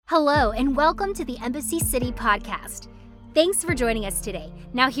Hello, and welcome to the Embassy City podcast. Thanks for joining us today.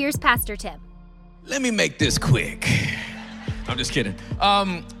 Now here's Pastor Tim. Let me make this quick. I'm just kidding.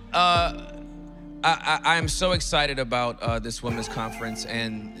 I am so excited about this women's conference,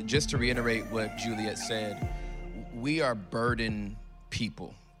 and just to reiterate what Juliet said, we are burden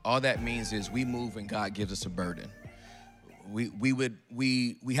people. All that means is we move when God gives us a burden. We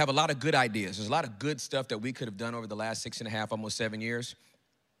have a lot of good ideas. There's a lot of good stuff that we could have done over the last 6.5, almost 7 years.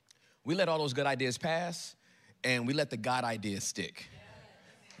 We let all those good ideas pass, and we let the God ideas stick,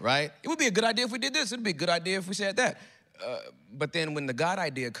 right? It would be a good idea if we did this. It would be a good idea if we said that. But then when the God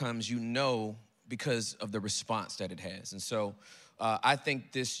idea comes, you know because of the response that it has. And so I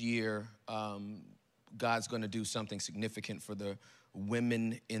think this year, God's going to do something significant for the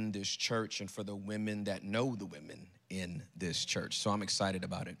women in this church and for the women that know the women in this church. So I'm excited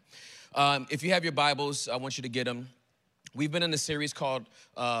about it. If you have your Bibles, I want you to get them. We've been in a series called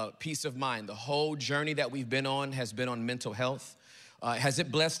Peace of Mind. The whole journey that we've been on has been on mental health. Has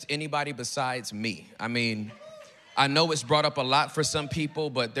it blessed anybody besides me? I mean, I know it's brought up a lot for some people,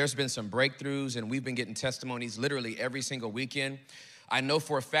 but there's been some breakthroughs, and we've been getting testimonies literally every single weekend. I know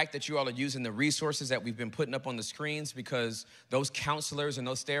for a fact that you all are using the resources that we've been putting up on the screens, because those counselors and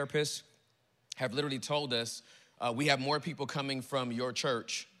those therapists have literally told us we have more people coming from your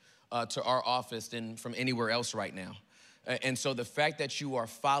church to our office than from anywhere else right now. And so the fact that you are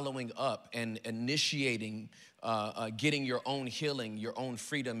following up and initiating, getting your own healing, your own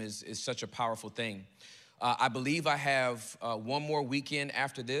freedom is such a powerful thing. I believe I have one more weekend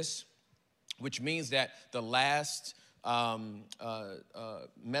after this, which means that the last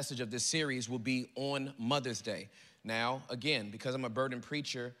message of this series will be on Mother's Day. Now, again, because I'm a burden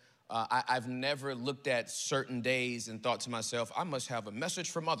preacher, I've never looked at certain days and thought to myself, I must have a message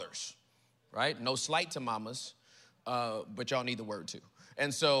for mothers, right? No slight to mamas. But y'all need the word too.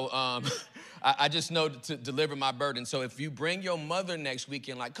 And so I just know to deliver my burden. So if you bring your mother next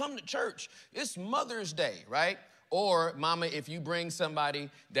weekend, like, come to church, it's Mother's Day, right? Or mama, if you bring somebody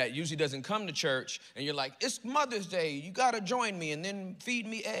that usually doesn't come to church and you're like, it's Mother's Day, you gotta join me and then feed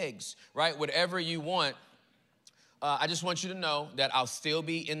me eggs, right? Whatever you want. I just want you to know that I'll still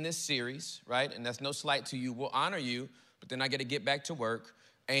be in this series, right? And that's no slight to you. We'll honor you, but then I got to get back to work.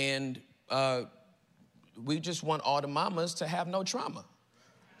 And we just want all the mamas to have no trauma.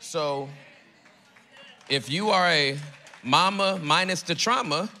 So if you are a mama minus the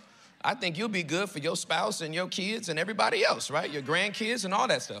trauma, I think you'll be good for your spouse and your kids and everybody else, right? Your grandkids and all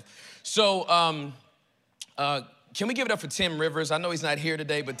that stuff. So can we give it up for Tim Rivers? I know he's not here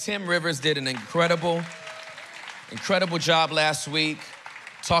today, but Tim Rivers did an incredible job last week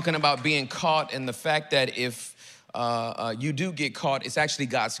talking about being caught, and the fact that if you do get caught, it's actually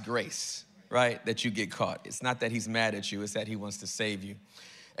God's grace, right, that you get caught. It's not that he's mad at you, it's that he wants to save you.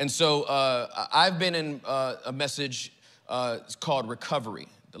 And so I've been in a message called Recovery.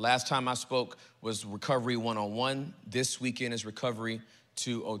 The last time I spoke was Recovery 101. This weekend is Recovery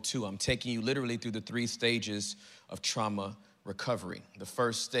 202. I'm taking you literally through the 3 stages of trauma recovery. The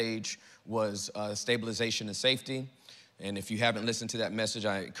first stage was stabilization and safety. And if you haven't listened to that message,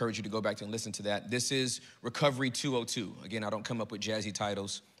 I encourage you to go back and listen to that. This is Recovery 202. Again, I don't come up with jazzy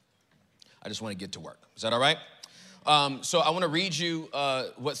titles. I just want to get to work. Is that all right? So I want to read you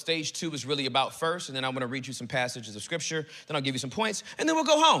what stage 2 is really about first, and then I want to read you some passages of scripture. Then I'll give you some points, and then we'll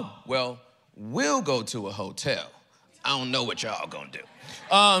go home. Well, we'll go to a hotel. I don't know what y'all gonna do.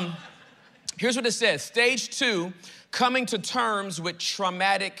 Here's what it says. Stage 2, coming to terms with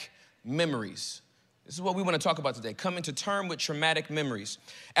traumatic memories. This is what we want to talk about today, coming to terms with traumatic memories.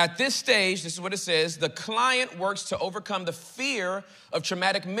 At this stage, this is what it says, the client works to overcome the fear of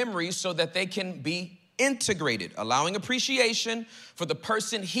traumatic memories so that they can be integrated, allowing appreciation for the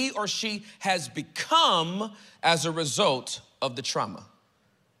person he or she has become as a result of the trauma.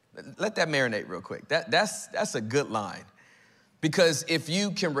 Let that marinate real quick. That's a good line. Because if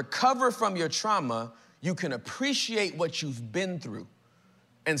you can recover from your trauma, you can appreciate what you've been through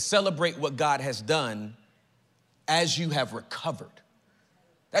and celebrate what God has done as you have recovered.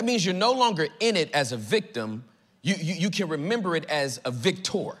 That means you're no longer in it as a victim. You can remember it as a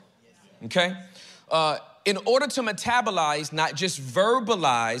victor, okay? In order to metabolize, not just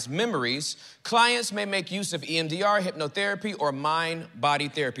verbalize memories, clients may make use of EMDR, hypnotherapy, or mind-body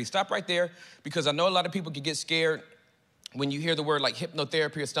therapy. Stop right there, because I know a lot of people can get scared when you hear the word like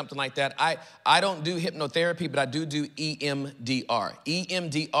hypnotherapy or something like that. I don't do hypnotherapy, but I do EMDR.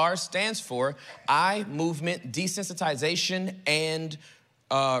 EMDR stands for eye movement desensitization and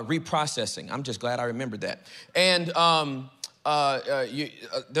reprocessing. I'm just glad I remembered that. And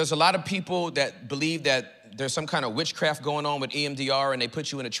there's a lot of people that believe that there's some kind of witchcraft going on with EMDR and they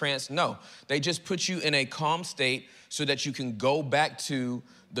put you in a trance. No, they just put you in a calm state so that you can go back to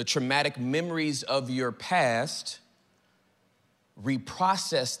the traumatic memories of your past,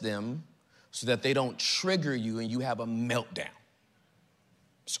 reprocess them so that they don't trigger you and you have a meltdown.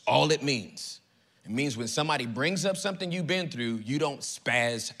 That's all it means. It means when somebody brings up something you've been through, you don't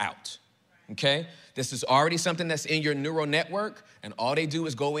spaz out, okay? This is already something that's in your neural network, and all they do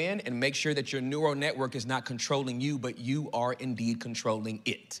is go in and make sure that your neural network is not controlling you, but you are indeed controlling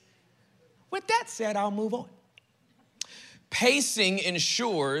it. With that said, I'll move on. Pacing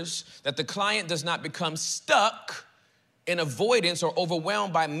ensures that the client does not become stuck in avoidance or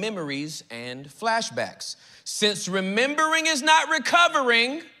overwhelmed by memories and flashbacks. Since remembering is not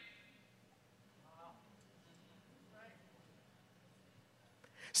recovering,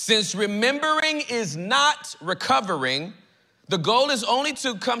 the goal is only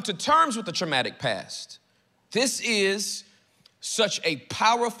to come to terms with the traumatic past. This is such a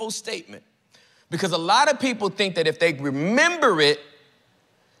powerful statement because a lot of people think that if they remember it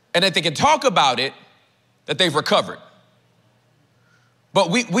and that they can talk about it, that they've recovered. But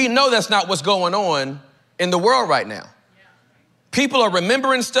we know that's not what's going on in the world right now. People are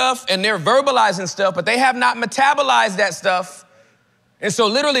remembering stuff and they're verbalizing stuff, but they have not metabolized that stuff. And so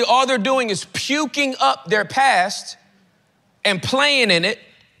literally all they're doing is puking up their past and playing in it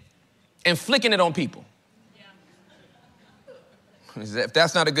and flicking it on people. If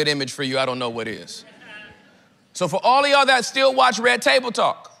that's not a good image for you, I don't know what is. So for all of y'all that still watch Red Table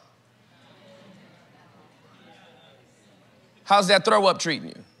Talk, how's that throw up treating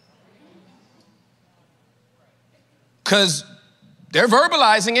you? Because they're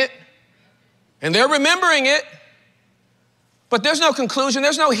verbalizing it and they're remembering it, but there's no conclusion,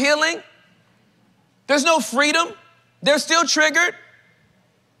 there's no healing, there's no freedom, they're still triggered.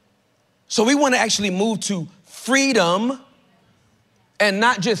 So we want to actually move to freedom and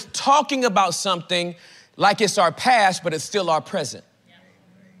not just talking about something like it's our past, but it's still our present.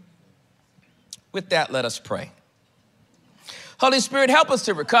 With that, let us pray. Holy Spirit, help us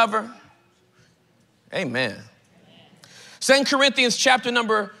to recover. Amen. 2 Corinthians chapter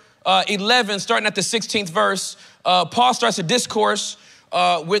number 11, starting at the 16th verse, Paul starts a discourse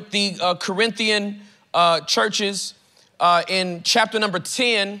with the Corinthian churches in chapter number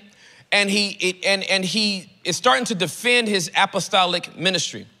 10, and he is starting to defend his apostolic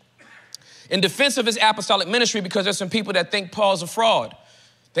ministry. In defense of his apostolic ministry, because there's some people that think Paul's a fraud.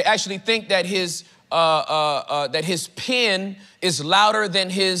 They actually think that his pen is louder than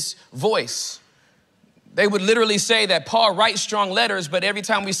his voice. They would literally say that Paul writes strong letters, but every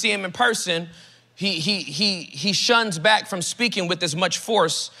time we see him in person, he shuns back from speaking with as much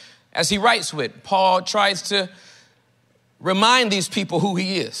force as he writes with. Paul tries to remind these people who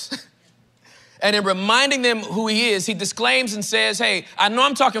he is. And in reminding them who he is, he disclaims and says, hey, I know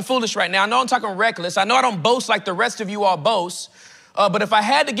I'm talking foolish right now. I know I'm talking reckless. I know I don't boast like the rest of you all boast. But if I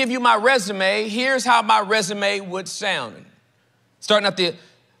had to give you my resume, here's how my resume would sound. Starting at the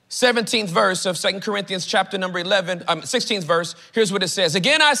 17th verse of 2 Corinthians chapter number 11, 16th verse, here's what it says.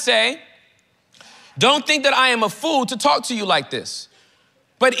 Again, I say, don't think that I am a fool to talk to you like this.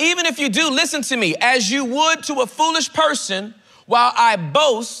 But even if you do, listen to me, as you would to a foolish person, while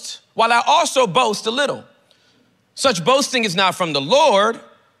I also boast a little. Such boasting is not from the Lord,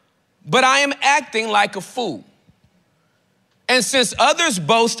 but I am acting like a fool. And since others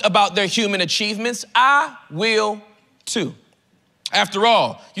boast about their human achievements, I will too. After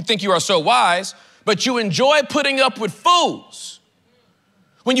all, you think you are so wise, but you enjoy putting up with fools.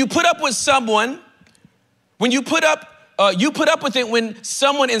 When you put up with someone, you put up with it when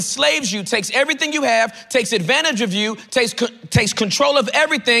someone enslaves you, takes everything you have, takes advantage of you, takes control of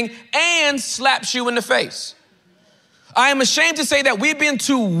everything, and slaps you in the face. I am ashamed to say that we've been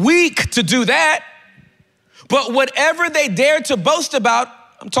too weak to do that. But whatever they dare to boast about,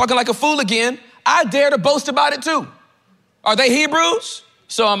 I'm talking like a fool again, I dare to boast about it too. Are they Hebrews?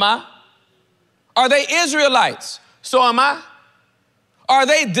 So am I. Are they Israelites? So am I. Are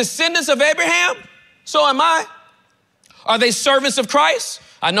they descendants of Abraham? So am I. Are they servants of Christ?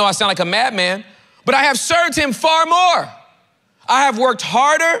 I know I sound like a madman, but I have served him far more. I have worked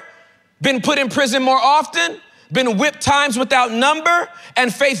harder, been put in prison more often, been whipped times without number,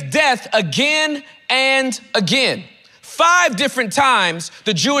 and faced death again and again. 5 different times,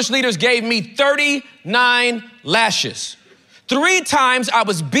 the Jewish leaders gave me 39 lashes. 3 times I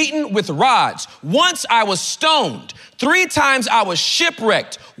was beaten with rods. Once I was stoned. 3 times I was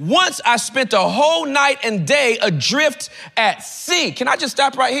shipwrecked. Once I spent a whole night and day adrift at sea. Can I just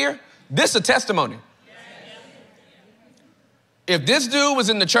stop right here? This is a testimony. If this dude was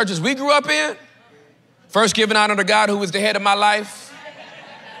in the churches we grew up in, First, giving honor to God, who is the head of my life.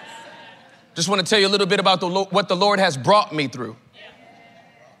 Just want to tell you a little bit about what the Lord has brought me through.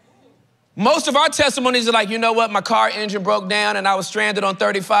 Most of our testimonies are like, you know what, my car engine broke down and I was stranded on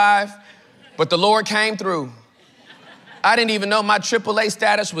 35, but the Lord came through. I didn't even know my AAA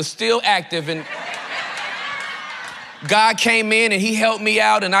status was still active, and God came in and he helped me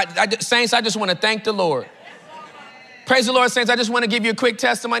out. And Saints, I just want to thank the Lord. Praise the Lord, Saints. I just want to give you a quick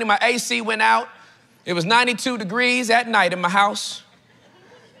testimony. My AC went out. It was 92 degrees at night in my house.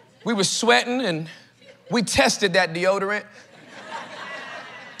 We were sweating and we tested that deodorant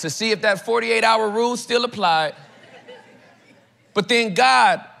to see if that 48-hour rule still applied. But then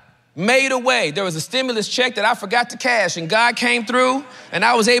God made a way. There was a stimulus check that I forgot to cash, and God came through and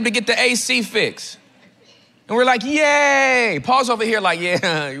I was able to get the AC fixed. And we're like, yay. Paul's over here like,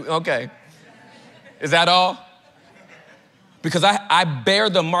 yeah, okay. Is that all? Because I bear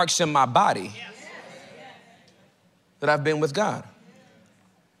the marks in my body that I've been with God.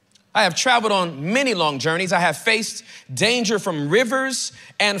 I have traveled on many long journeys. I have faced danger from rivers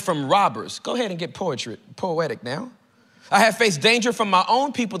and from robbers. Go ahead and get poetic now. I have faced danger from my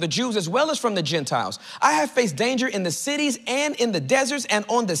own people, the Jews, as well as from the Gentiles. I have faced danger in the cities and in the deserts and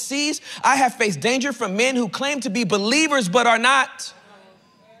on the seas. I have faced danger from men who claim to be believers but are not.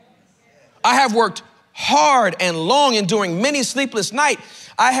 I have worked hard and long, enduring many sleepless nights.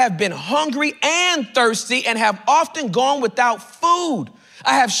 I have been hungry and thirsty and have often gone without food.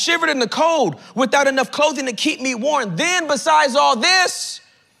 I have shivered in the cold without enough clothing to keep me warm. Then, besides all this,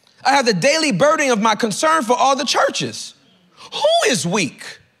 I have the daily burden of my concern for all the churches. Who is weak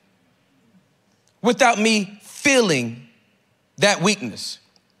without me feeling that weakness?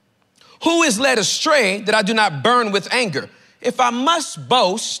 Who is led astray that I do not burn with anger? If I must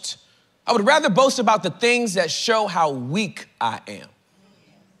boast, I would rather boast about the things that show how weak I am.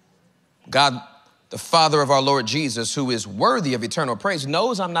 God, the Father of our Lord Jesus, who is worthy of eternal praise,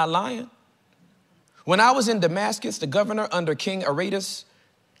 knows I'm not lying. When I was in Damascus, the governor under King Aretas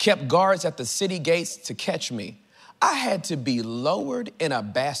kept guards at the city gates to catch me. I had to be lowered in a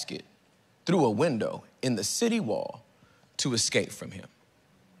basket through a window in the city wall to escape from him.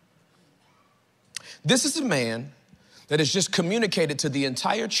 This is a man that has just communicated to the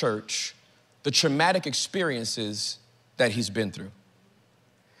entire church the traumatic experiences that he's been through.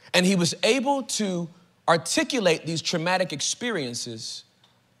 And he was able to articulate these traumatic experiences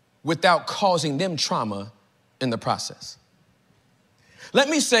without causing them trauma in the process. Let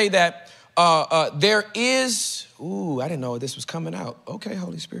me say that there is, I didn't know this was coming out. Okay,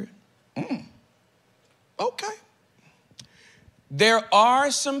 Holy Spirit. Okay. There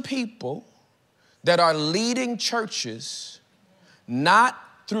are some people that are leading churches not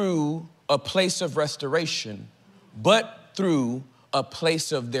through a place of restoration, but through a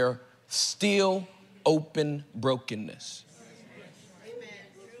place of their still open brokenness.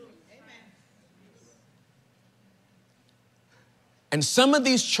 And some of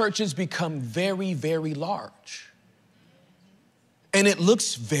these churches become very, very large. And it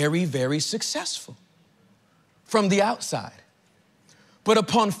looks very, very successful from the outside. But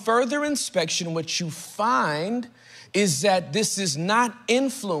upon further inspection, what you find is that this is not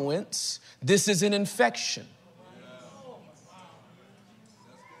influence, this is an infection.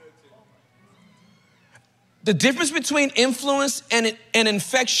 The difference between influence and an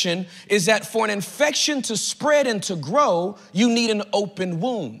infection is that for an infection to spread and to grow, you need an open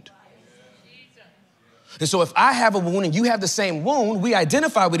wound. And so if I have a wound and you have the same wound, we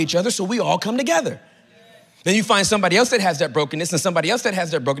identify with each other, so we all come together. Then you find somebody else that has that brokenness and somebody else that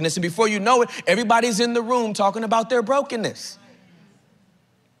has their brokenness, and before you know it, everybody's in the room talking about their brokenness.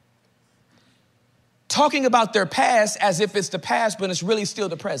 Talking about their past as if it's the past, but it's really still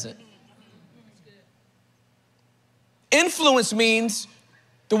the present. Influence means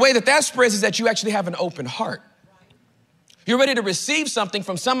the way that spreads is that you actually have an open heart. You're ready to receive something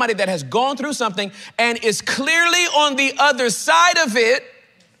from somebody that has gone through something and is clearly on the other side of it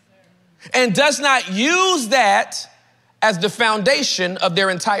and does not use that as the foundation of their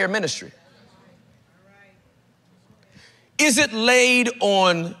entire ministry. Is it laid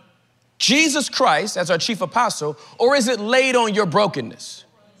on Jesus Christ as our chief apostle, or is it laid on your brokenness?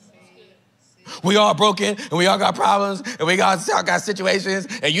 We all broken, and we all got problems, and we all got situations,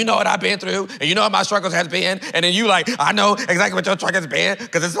 and you know what I've been through, and you know what my struggles has been, and then you like, I know exactly what your struggles been,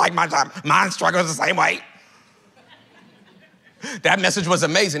 because it's like my struggles the same way. That message was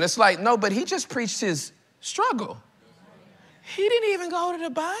amazing. It's like, no, but he just preached his struggle. He didn't even go to the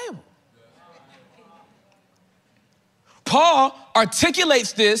Bible. Paul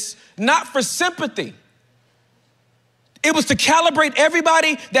articulates this not for sympathy. It was to calibrate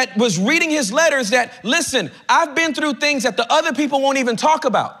everybody that was reading his letters that, listen, I've been through things that the other people won't even talk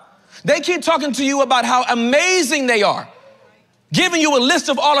about. They keep talking to you about how amazing they are, giving you a list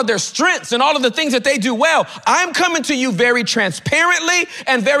of all of their strengths and all of the things that they do well. I'm coming to you very transparently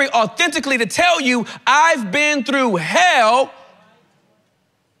and very authentically to tell you I've been through hell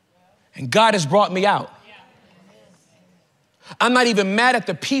and God has brought me out. I'm not even mad at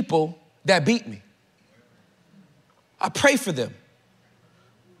the people that beat me. I pray for them.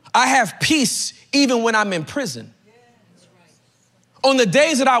 I have peace even when I'm in prison. On the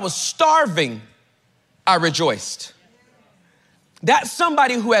days that I was starving, I rejoiced. That's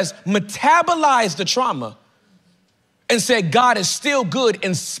somebody who has metabolized the trauma and said, God is still good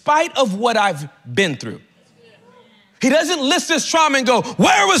in spite of what I've been through. He doesn't list this trauma and go,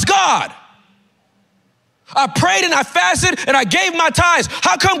 where was God? I prayed and I fasted and I gave my tithes.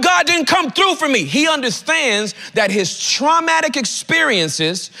 How come God didn't come through for me? He understands that his traumatic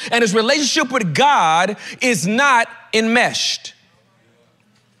experiences and his relationship with God is not enmeshed.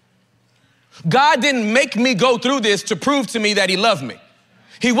 God didn't make me go through this to prove to me that he loved me.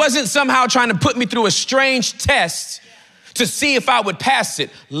 He wasn't somehow trying to put me through a strange test to see if I would pass it.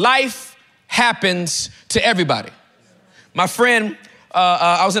 Life happens to everybody. My friend,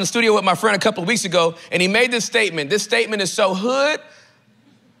 I was in the studio with my friend a couple of weeks ago, and he made this statement. This statement is so hood,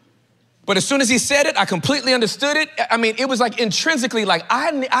 but as soon as he said it, I completely understood it. I mean, it was like intrinsically, like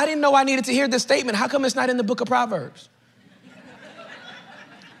I didn't know I needed to hear this statement. How come it's not in the book of Proverbs?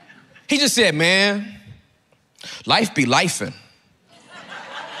 He just said, man, life be lifing.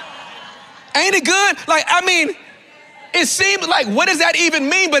 Ain't it good? Like, I mean, it seemed like, what does that even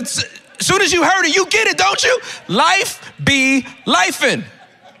mean? But as soon as you heard it, you get it, don't you? Life be lifing.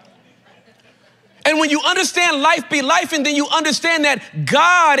 And when you understand life be lifing, then you understand that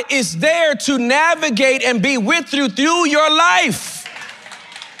God is there to navigate and be with you through your life.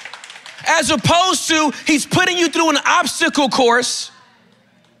 As opposed to he's putting you through an obstacle course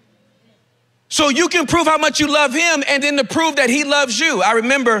so you can prove how much you love him and then to prove that he loves you. I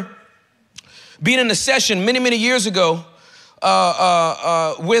remember being in a session many, many years ago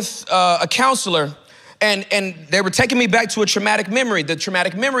with a counselor, and they were taking me back to a traumatic memory. The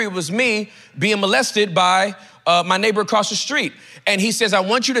traumatic memory was me being molested by my neighbor across the street. And he says, I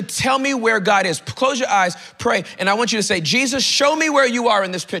want you to tell me where God is. Close your eyes, pray, and I want you to say, Jesus, show me where you are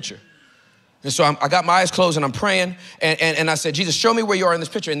in this picture. And so I got my eyes closed and I'm praying, and I said, Jesus, show me where you are in this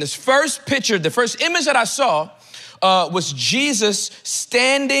picture. And this first picture, the first image that I saw was Jesus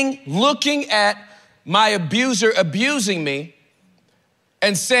standing, looking at my abuser abusing me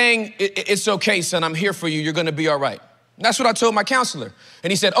and saying, it's okay, son, I'm here for you. You're gonna be all right. And that's what I told my counselor.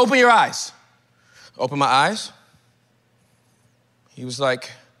 And he said, open your eyes. Open my eyes. He was like,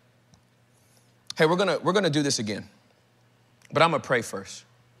 hey, we're gonna do this again, but I'm gonna pray first.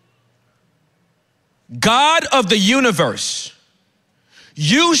 God of the universe,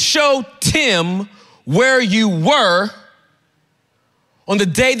 you showed Tim where you were on the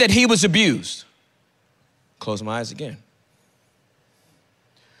day that he was abused. Close my eyes again.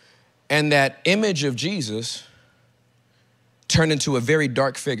 And that image of Jesus turned into a very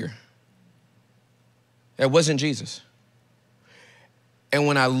dark figure. That wasn't Jesus. And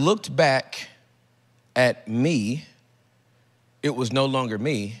when I looked back at me, it was no longer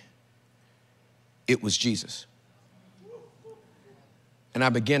me, it was Jesus. And I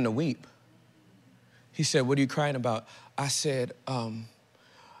began to weep. He said, what are you crying about? I said,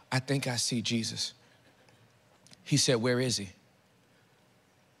 I think I see Jesus. He said, where is he?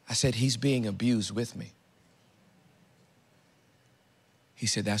 I said, he's being abused with me. He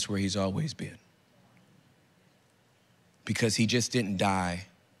said, that's where he's always been. Because he just didn't die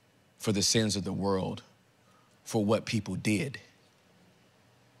for the sins of the world, for what people did.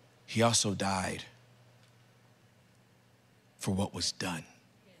 He also died for what was done.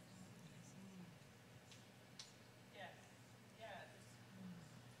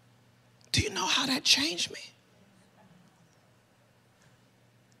 Do you know how that changed me?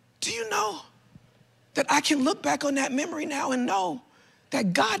 Do you know that I can look back on that memory now and know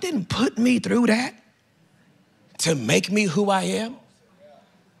that God didn't put me through that to make me who I am?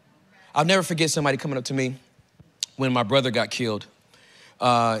 I'll never forget somebody coming up to me when my brother got killed.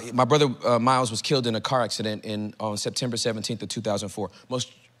 My brother Miles was killed in a car accident on September 17th of 2004.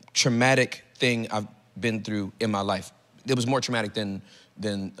 Most traumatic thing I've been through in my life. It was more traumatic than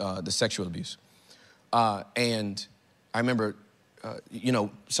the sexual abuse. And I remember,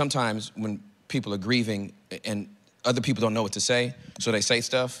 sometimes when people are grieving and other people don't know what to say, so they say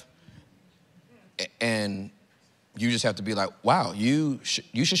stuff, and you just have to be like, wow, you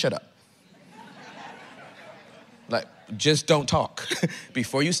should shut up. just don't talk.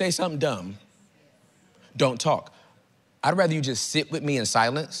 Before you say something dumb, don't talk. I'd rather you just sit with me in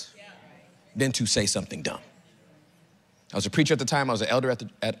silence than to say something dumb. I was a preacher at the time. I was an elder at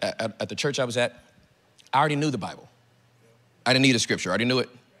the church I was at. I already knew the Bible. I didn't need a scripture. I already knew it.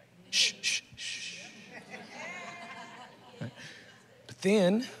 Shh, shh, shh. Right. But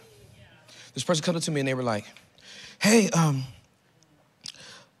then this person came up to me and they were like, hey, I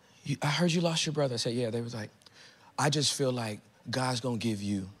heard you lost your brother. I said, yeah. They was like, I just feel like God's gonna give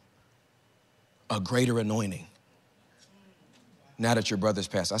you a greater anointing now that your brother's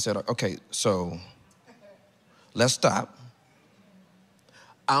passed. I said, okay, so let's stop.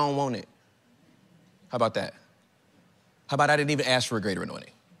 I don't want it. How about that? How about I didn't even ask for a greater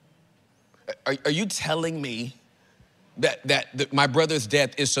anointing? Are you telling me that my brother's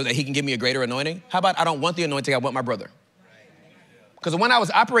death is so that he can give me a greater anointing? How about I don't want the anointing, I want my brother? Because the one I was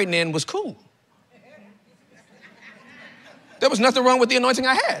operating in was cool. There was nothing wrong with the anointing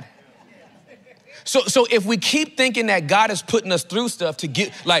I had. So if we keep thinking that God is putting us through stuff to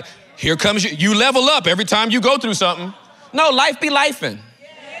get, like, here comes you level up every time you go through something. No, life be lifing.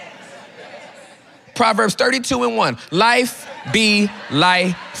 Proverbs 32:1, life be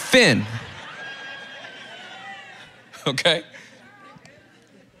lifing. Okay?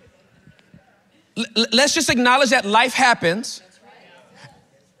 Let's just acknowledge that life happens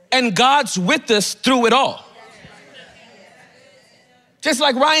and God's with us through it all. Just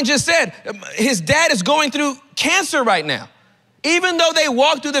like Ryan just said, his dad is going through cancer right now. Even though they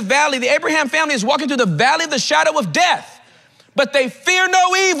walk through the valley, the Abraham family is walking through the valley of the shadow of death, but they fear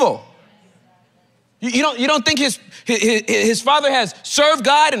no evil. You don't think his father has served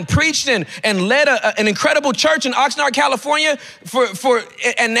God and preached and led an incredible church in Oxnard, California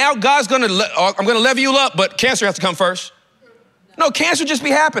and now God's I'm gonna level you up, but cancer has to come first. No, cancer just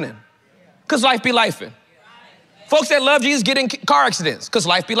be happening because life be lifing. Folks that love Jesus get in car accidents because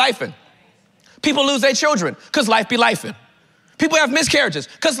life be lifing. People lose their children because life be lifing. People have miscarriages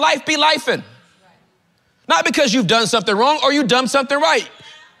because life be lifing. Not because you've done something wrong or you done something right.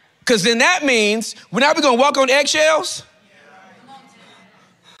 Because then that means we're not going to walk on eggshells.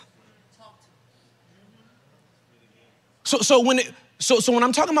 So when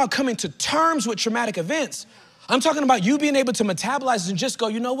I'm talking about coming to terms with traumatic events, I'm talking about you being able to metabolize and just go,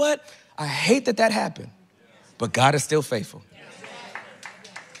 you know what? I hate that happened, but God is still faithful.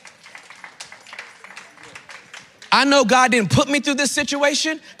 I know God didn't put me through this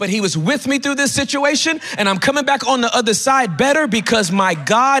situation, but he was with me through this situation, and I'm coming back on the other side better because my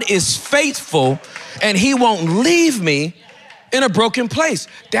God is faithful and he won't leave me in a broken place.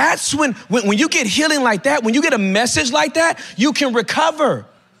 That's when you get healing like that, when you get a message like that, you can recover.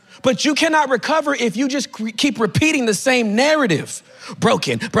 But you cannot recover if you just keep repeating the same narrative.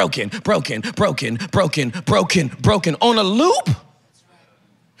 Broken, broken, broken, broken, broken, broken, broken on a loop.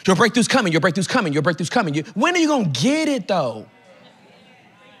 Your breakthrough's coming, your breakthrough's coming, your breakthrough's coming. When are you gonna get it though?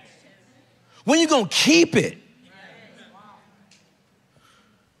 When are you gonna keep it?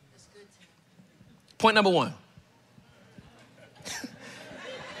 Point number 1.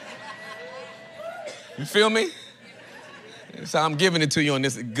 You feel me? So I'm giving it to you on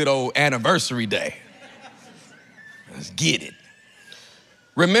this good old anniversary day. Let's get it.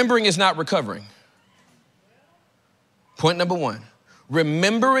 Remembering is not recovering. Point number 1.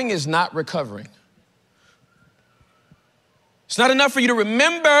 Remembering is not recovering. It's not enough for you to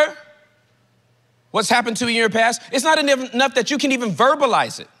remember what's happened to you in your past. It's not enough that you can even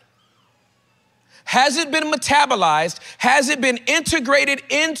verbalize it. Has it been metabolized? Has it been integrated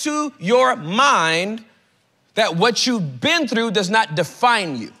into your mind that what you've been through does not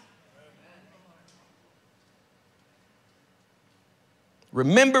define you?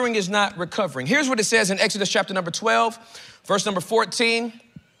 Remembering is not recovering. Here's what it says in Exodus chapter number 12, verse number 14.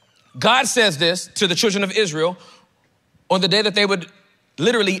 God says this to the children of Israel on the day that they would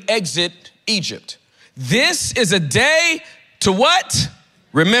literally exit Egypt. This is a day to what?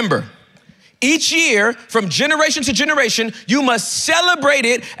 Remember. Each year, from generation to generation, you must celebrate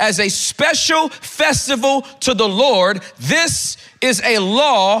it as a special festival to the Lord. This is a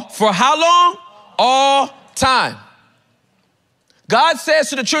law for how long? All time. God says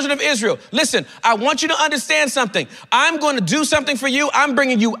to the children of Israel, listen, I want you to understand something. I'm going to do something for you. I'm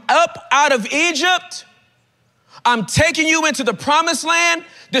bringing you up out of Egypt. I'm taking you into the promised land.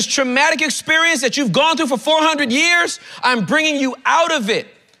 This traumatic experience that you've gone through for 400 years, I'm bringing you out of it.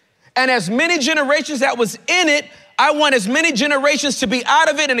 And as many generations that was in it, I want as many generations to be out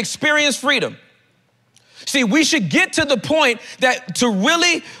of it and experience freedom. See, we should get to the point that to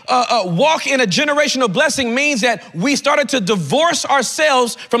really walk in a generational blessing means that we started to divorce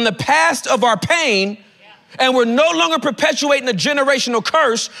ourselves from the past of our pain And we're no longer perpetuating a generational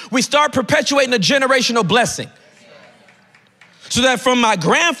curse. We start perpetuating a generational blessing. So that from my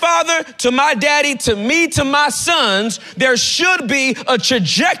grandfather to my daddy to me to my sons, there should be a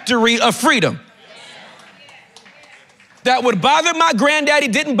trajectory of freedom. That what bothered my granddaddy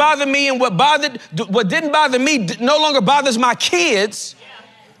didn't bother me, and what didn't bother me no longer bothers my kids.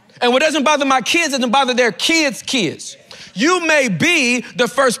 And what doesn't bother my kids doesn't bother their kids' kids. You may be the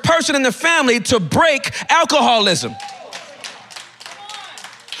first person in the family to break alcoholism,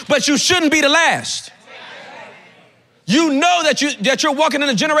 but you shouldn't be the last. You know that you're walking in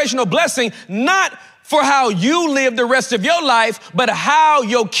a generational blessing, not for how you live the rest of your life, but how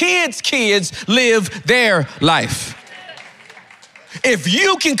your kids' kids live their life. If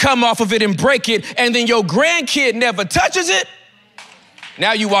you can come off of it and break it, and then your grandkid never touches it,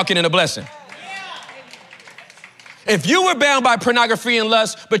 now you're walking in a blessing. If you were bound by pornography and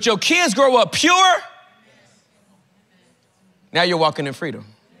lust, but your kids grow up pure, now you're walking in freedom.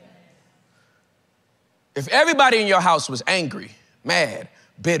 If everybody in your house was angry, mad,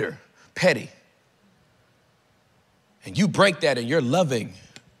 bitter, petty, and you break that and you're loving,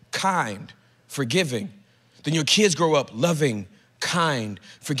 kind, forgiving, then your kids grow up loving, kind,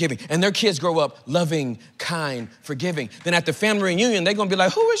 forgiving, and their kids grow up loving, kind, forgiving. Then at the family reunion, they're gonna be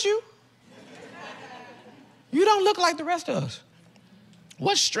like, who is you? You don't look like the rest of us.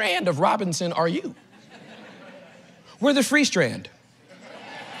 What strand of Robinson are you? We're the free strand.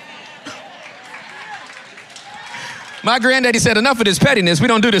 My granddaddy said, enough of this pettiness. We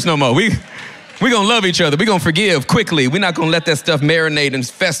don't do this no more. We're gonna love each other. We're gonna forgive quickly. We're not gonna let that stuff marinate and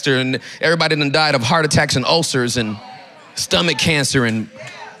fester, and everybody done died of heart attacks and ulcers and stomach cancer and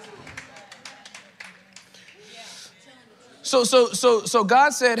So God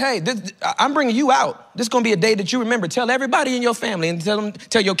said, hey, I'm bringing you out. This is going to be a day that you remember. Tell everybody in your family and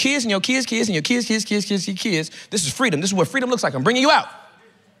tell your kids and your kids' kids and your kids' kids. This is freedom. This is what freedom looks like. I'm bringing you out,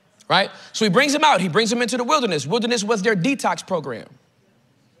 right? So he brings them out. He brings them into the wilderness. Wilderness was their detox program.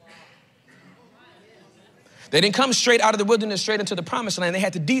 They didn't come straight out of the wilderness, straight into the promised land. They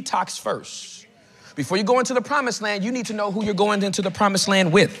had to detox first. Before you go into the promised land, you need to know who you're going into the promised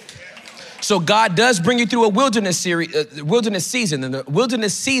land with. So God does bring you through a wilderness season, and the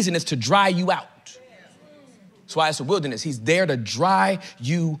wilderness season is to dry you out. That's why it's a wilderness. He's there to dry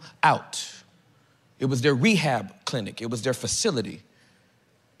you out. It was their rehab clinic. It was their facility.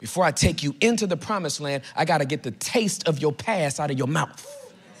 Before I take you into the promised land, I got to get the taste of your past out of your mouth.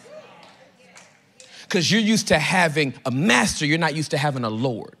 Because you're used to having a master. You're not used to having a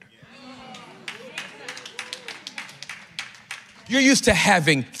Lord. You're used to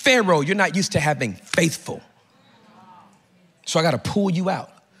having Pharaoh. You're not used to having faithful. So I got to pull you out.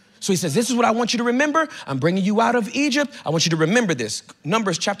 So he says, this is what I want you to remember. I'm bringing you out of Egypt. I want you to remember this.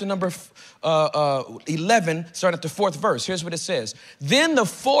 Numbers chapter number 11, starting at the 4th verse. Here's what it says. Then the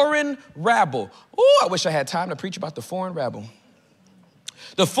foreign rabble. I wish I had time to preach about the foreign rabble.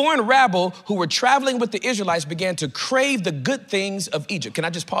 The foreign rabble who were traveling with the Israelites began to crave the good things of Egypt. Can I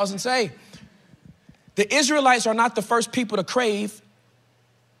just pause and say, the Israelites are not the first people to crave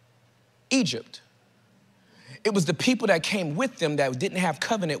Egypt. It was the people that came with them that didn't have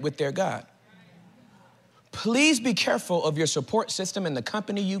covenant with their God. Please be careful of your support system and the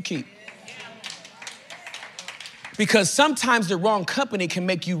company you keep. Because sometimes the wrong company can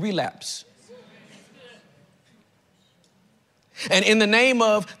make you relapse. And in the name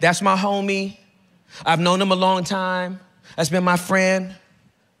of, that's my homie, I've known him a long time, that's been my friend,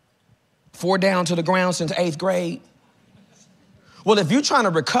 4 down to the ground since 8th grade. Well, if you're trying to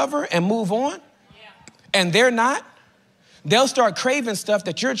recover and move on, and they're not, they'll start craving stuff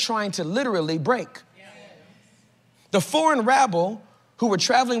that you're trying to literally break. The foreign rabble who were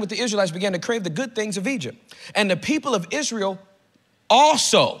traveling with the Israelites began to crave the good things of Egypt. And the people of Israel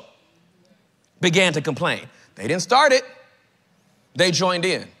also began to complain. They didn't start it. They joined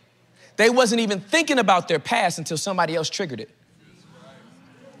in. They wasn't even thinking about their past until somebody else triggered it.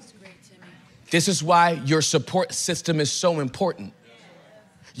 This is why your support system is so important.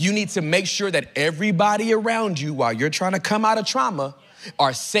 You need to make sure that everybody around you, while you're trying to come out of trauma,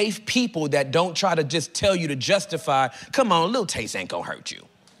 are safe people that don't try to just tell you to justify, come on, a little taste ain't gonna hurt you.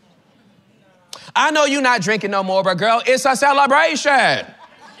 I know you're not drinking no more, but girl, it's a celebration.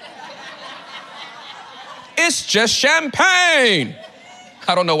 It's just champagne.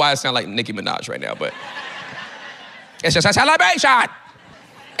 I don't know why I sound like Nicki Minaj right now, but it's just a celebration.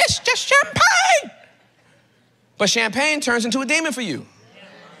 It's just champagne. But champagne turns into a demon for you.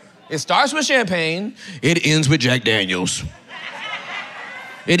 It starts with champagne. It ends with Jack Daniels.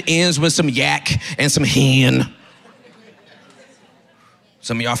 It ends with some yak and some hen.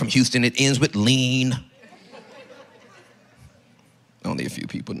 Some of y'all from Houston, it ends with lean. Only a few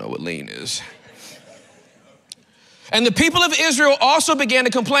people know what lean is. And the people of Israel also began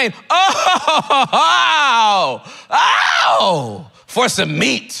to complain, for some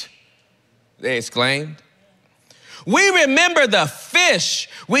meat, they exclaimed. We remember the fish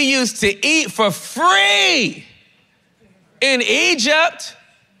we used to eat for free in Egypt.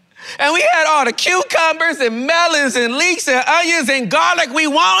 And we had all the cucumbers and melons and leeks and onions and garlic we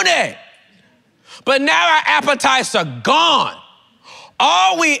wanted. But now our appetites are gone.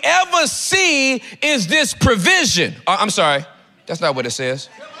 All we ever see is this provision. I'm sorry, that's not what it says.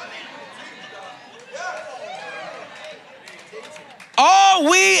 All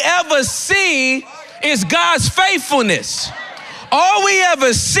we ever see is God's faithfulness. All we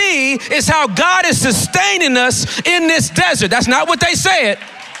ever see is how God is sustaining us in this desert. That's not what they said.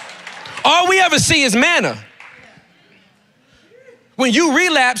 All we ever see is manna. When you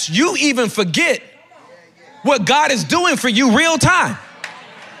relapse, you even forget what God is doing for you real time.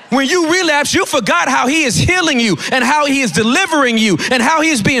 When you relapse, you forgot how he is healing you and how he is delivering you and how he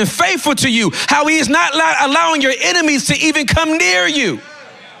is being faithful to you, how he is not allowing your enemies to even come near you.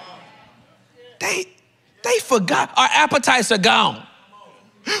 They forgot. Our appetites are gone.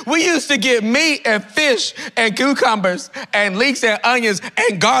 We used to get meat and fish and cucumbers and leeks and onions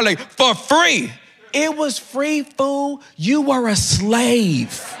and garlic for free. It was free food. You were a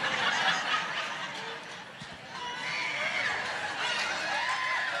slave.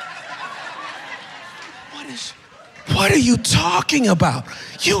 What are you talking about?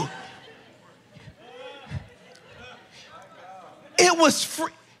 It was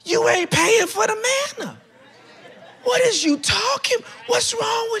free. You ain't paying for the manna. What is you talking? What's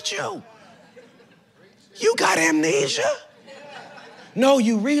wrong with you? You got amnesia? No,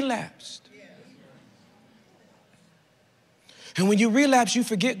 you relapsed. And when you relapse, you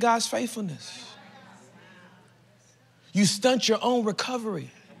forget God's faithfulness. You stunt your own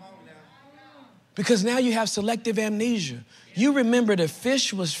recovery. Because now you have selective amnesia. You remember the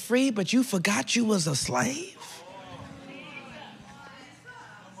fish was free, but you forgot you was a slave.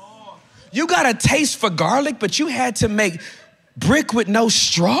 You got a taste for garlic, but you had to make brick with no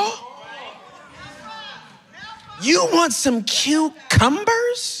straw? You want some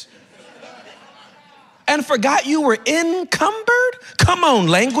cucumbers? And forgot you were encumbered? Come on,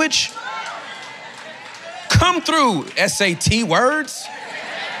 language. Come through, SAT words.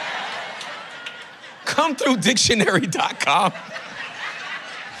 Come through dictionary.com.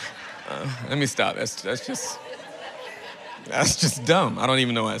 Let me stop. That's just dumb. I don't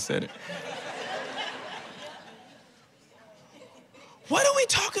even know why I said it. What are we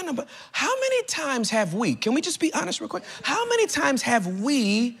talking about? How many times have we, can we just be honest real quick? How many times have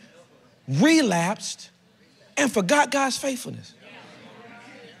we relapsed and forgot God's faithfulness?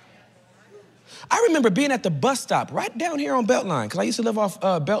 I remember being at the bus stop right down here on Beltline, because I used to live off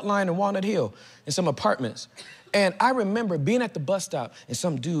Beltline and Walnut Hill in some apartments. And I remember being at the bus stop and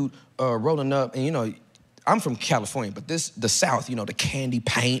some dude rolling up, and you know, I'm from California, but the South, you know, the candy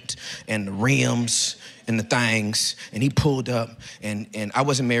paint and the rims and the things. And he pulled up, and I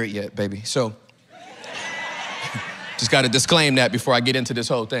wasn't married yet, baby. So just got to disclaim that before I get into this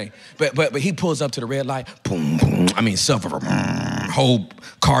whole thing. But he pulls up to the red light, boom, boom. I mean, whole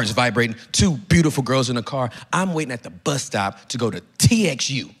car is vibrating. Two beautiful girls in the car. I'm waiting at the bus stop to go to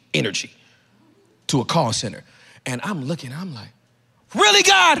TXU Energy, to a call center. And I'm looking, I'm like, really,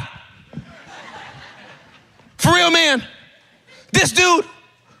 God? For real, man? This dude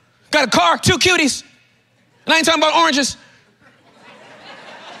got a car, two cuties, and I ain't talking about oranges.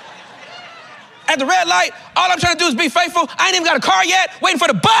 At the red light, all I'm trying to do is be faithful. I ain't even got a car yet, waiting for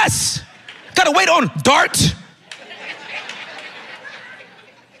the bus. Gotta wait on DART.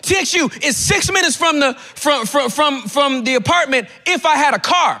 TXU is 6 minutes from the apartment if I had a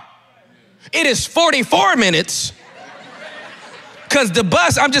car. It is 44 minutes. Because the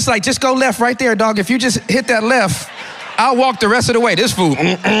bus, I'm just like, just go left right there, dog. If you just hit that left, I'll walk the rest of the way. This fool.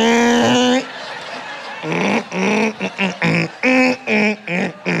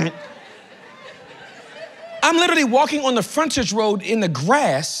 I'm literally walking on the frontage road in the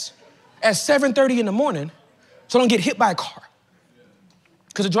grass at 7:30 in the morning so I don't get hit by a car.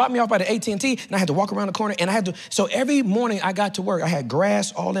 Because it dropped me off by the AT&T, and I had to walk around the corner, and so every morning I got to work, I had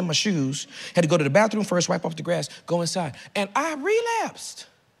grass all in my shoes, had to go to the bathroom first, wipe off the grass, go inside, and I relapsed.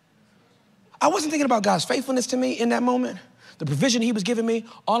 I wasn't thinking about God's faithfulness to me in that moment, the provision he was giving me.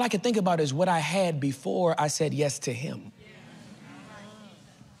 All I could think about is what I had before I said yes to him.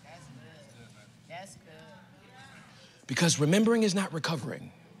 That's good. Because remembering is not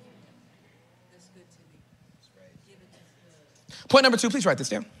recovering. Point number 2, please write this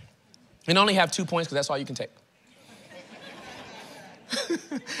down. And only have 2 points because that's all you can take.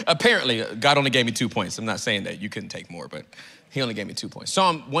 Apparently, God only gave me 2 points. I'm not saying that you couldn't take more, but he only gave me 2 points.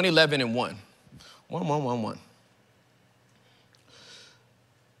 Psalm 111 and 1. 1.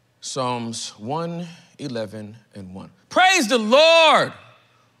 Psalms 111 and 1. Praise the Lord.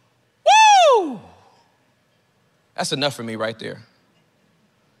 Woo! That's enough for me right there.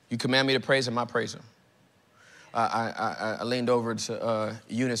 You command me to praise him, I praise him. I leaned over to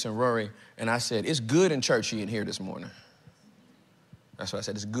Eunice and Rory, and I said, it's good and churchy in here this morning. That's what I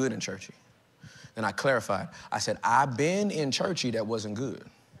said, it's good and churchy. Then I clarified. I said, I've been in churchy that wasn't good.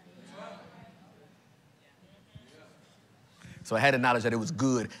 So I had to acknowledge that it was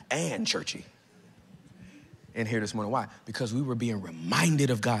good and churchy in here this morning. Why? Because we were being reminded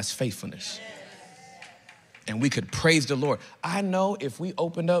of God's faithfulness. And we could praise the Lord. I know if we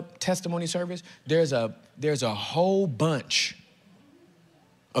opened up testimony service, there's a whole bunch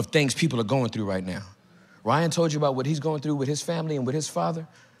of things people are going through right now. Ryan told you about what he's going through with his family and with his father.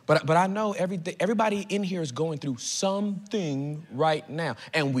 But I know everybody in here is going through something right now.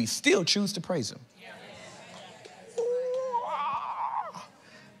 And we still choose to praise him.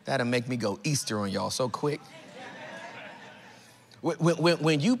 That'll make me go Easter on y'all so quick.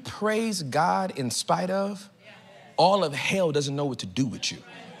 When you praise God in spite of, all of hell doesn't know what to do with you.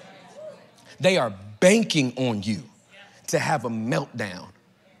 They are banking on you to have a meltdown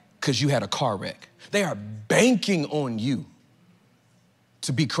because you had a car wreck. They are banking on you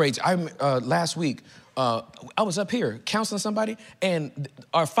to be crazy. Last week, I was up here counseling somebody, and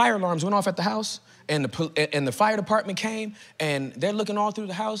our fire alarms went off at the house, and the fire department came, and they're looking all through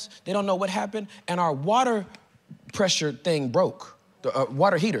the house. They don't know what happened, and our water pressure thing broke, the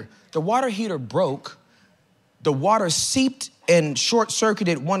water heater. The water heater broke. The water seeped and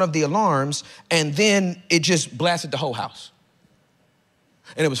short-circuited one of the alarms, and then it just blasted the whole house.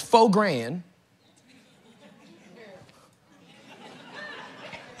 And it was $4,000.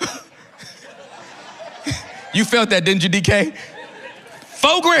 You felt that, didn't you, DK?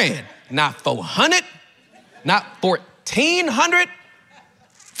 $4,000, not 400, not 1,400,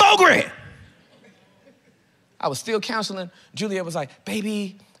 $4,000. I was still counseling. Juliet was like,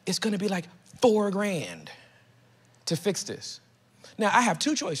 baby, it's gonna be like $4,000 to fix this. Now, I have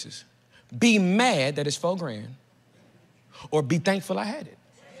two choices. Be mad that it's $4,000 or be thankful I had it.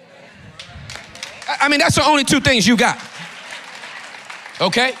 I mean, that's the only two things you got,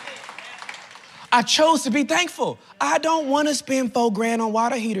 okay? I chose to be thankful. I don't want to spend $4,000 on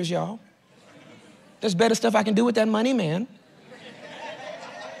water heaters, y'all. There's better stuff I can do with that money, man.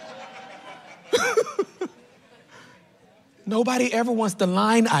 Nobody ever wants the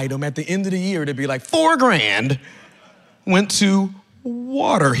line item at the end of the year to be like, $4,000 went to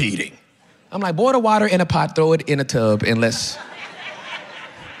water heating. I'm like, boil the water in a pot, throw it in a tub, and let's...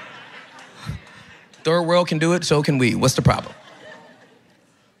 Third world can do it, so can we. What's the problem?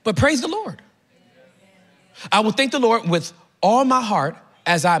 But praise the Lord. I will thank the Lord with all my heart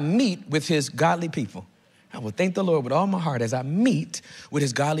as I meet with his godly people. I will thank the Lord with all my heart as I meet with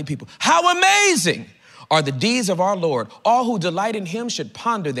his godly people. How amazing are the deeds of our Lord. All who delight in him should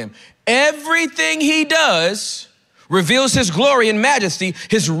ponder them. Everything he does reveals his glory and majesty.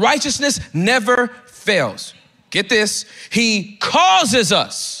 His righteousness never fails. Get this. He causes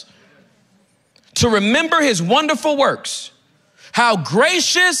us to remember his wonderful works. How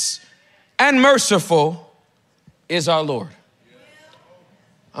gracious and merciful is our Lord.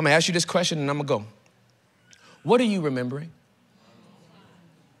 I'm gonna ask you this question and I'm gonna go. What are you remembering?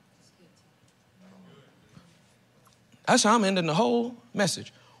 That's how I'm ending the whole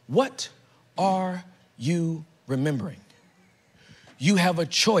message. What are you remembering? You have a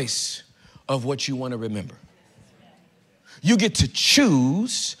choice of what you want to remember. You get to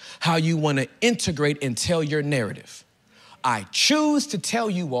choose how you want to integrate and tell your narrative. I choose to tell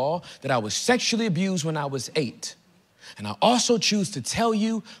you all that I was sexually abused when I was 8. And I also choose to tell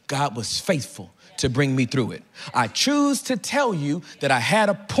you God was faithful to bring me through it. I choose to tell you that I had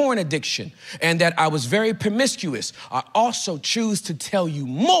a porn addiction and that I was very promiscuous. I also choose to tell you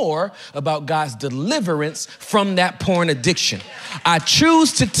more about God's deliverance from that porn addiction. I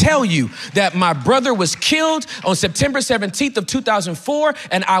choose to tell you that my brother was killed on September 17th of 2004,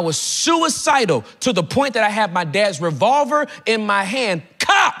 and I was suicidal to the point that I had my dad's revolver in my hand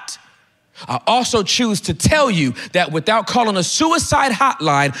cocked. I also choose to tell you that without calling a suicide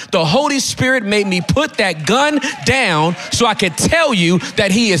hotline, the Holy Spirit made me put that gun down so I could tell you that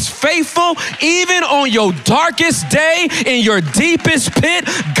he is faithful even on your darkest day, in your deepest pit.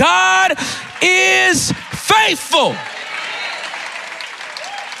 God is faithful.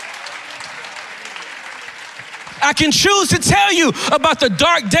 I can choose to tell you about the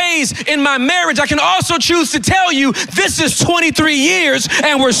dark days in my marriage. I can also choose to tell you this is 23 years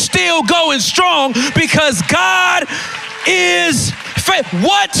and we're still going strong because God is faithful.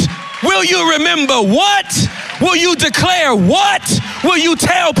 What will you remember? What will you declare? What will you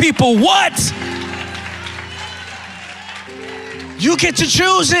tell people? What? You get to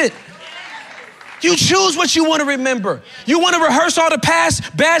choose it. You choose what you want to remember. You want to rehearse all the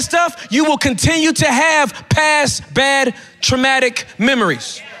past bad stuff, you will continue to have past bad traumatic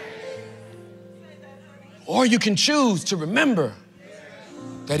memories. Or you can choose to remember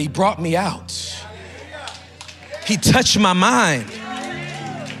that he brought me out. He touched my mind.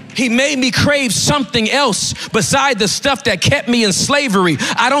 He made me crave something else beside the stuff that kept me in slavery.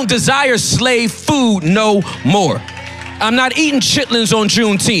 I don't desire slave food no more. I'm not eating chitlins on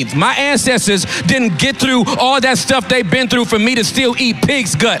Juneteenth. My ancestors didn't get through all that stuff they've been through for me to still eat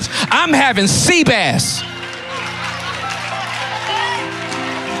pig's guts. I'm having sea bass.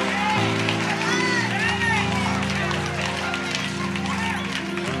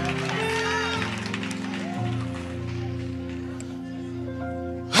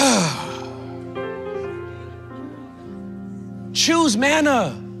 Choose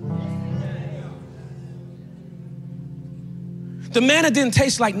manna. The manna didn't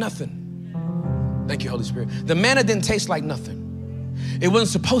taste like nothing. Thank you, Holy Spirit. The manna didn't taste like nothing. It wasn't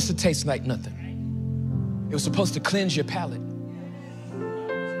supposed to taste like nothing. It was supposed to cleanse your palate.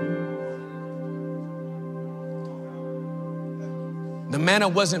 The manna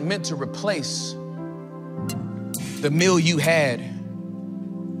wasn't meant to replace the meal you had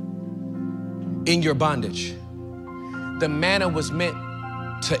in your bondage. The manna was meant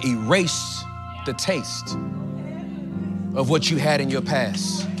to erase the taste of what you had in your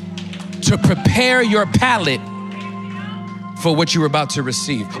past, to prepare your palate for what you were about to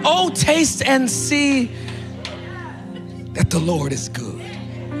receive. Oh, taste and see that the Lord is good.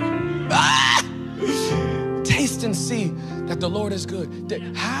 Ah! Taste and see that the Lord is good.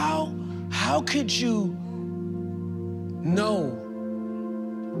 How could you know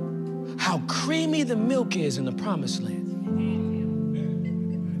how creamy the milk is in the promised land?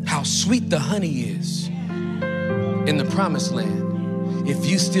 How sweet the honey is in the promised land if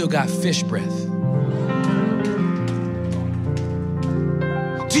you still got fish breath?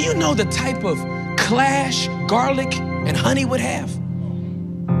 Do you know the type of clash garlic and honey would have?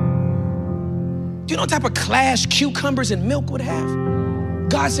 Do you know the type of clash cucumbers and milk would have?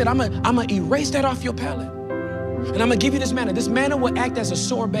 God said, I'm gonna erase that off your palate. And I'm gonna give you this manna. This manna will act as a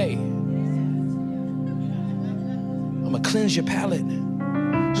sorbet. I'm gonna cleanse your palate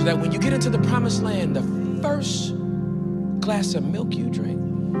so that when you get into the promised land, the first glass of milk you drink,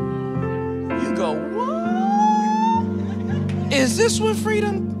 you go, what? Is this what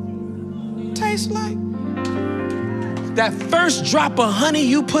freedom tastes like? That first drop of honey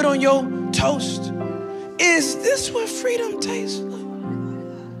you put on your toast, is this what freedom tastes like?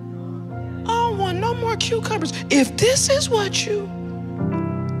 I don't want no more cucumbers. If this is what you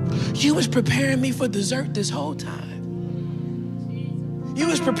was preparing me for dessert this whole time. You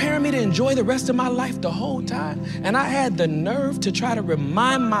was preparing me to enjoy the rest of my life the whole time. And I had the nerve to try to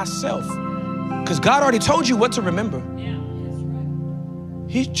remind myself, because God already told you what to remember.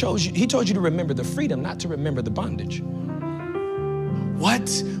 He told you to remember the freedom, not to remember the bondage.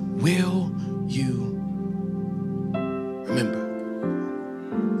 What will you remember?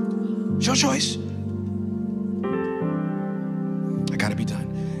 It's your choice. I gotta be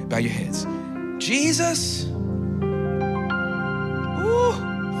done. Bow your heads. Jesus.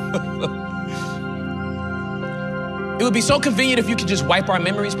 It would be so convenient if you could just wipe our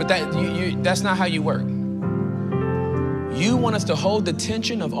memories, but that's not how you work. You want us to hold the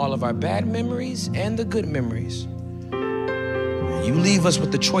tension of all of our bad memories and the good memories. You leave us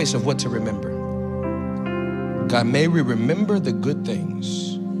with the choice of what to remember. God, may we remember the good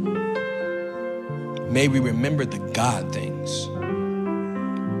things. May we remember the God things.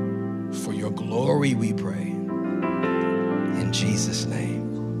 For your glory we pray. In Jesus' name,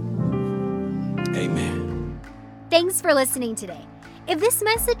 amen. Thanks for listening today. If this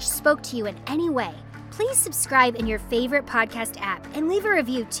message spoke to you in any way, please subscribe in your favorite podcast app and leave a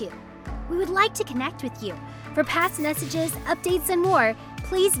review too. We would like to connect with you. For past messages, updates, and more,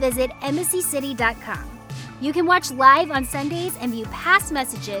 please visit embassycity.com. You can watch live on Sundays and view past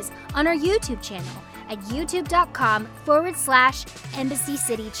messages on our YouTube channel at youtube.com/Embassy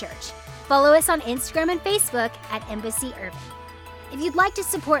City Church. Follow us on Instagram and Facebook at Embassy Urban. If you'd like to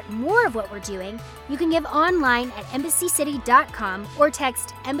support more of what we're doing, you can give online at embassycity.com or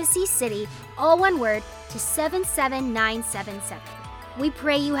text Embassy City, all one word, to 77977. We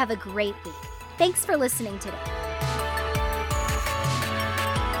pray you have a great week. Thanks for listening today.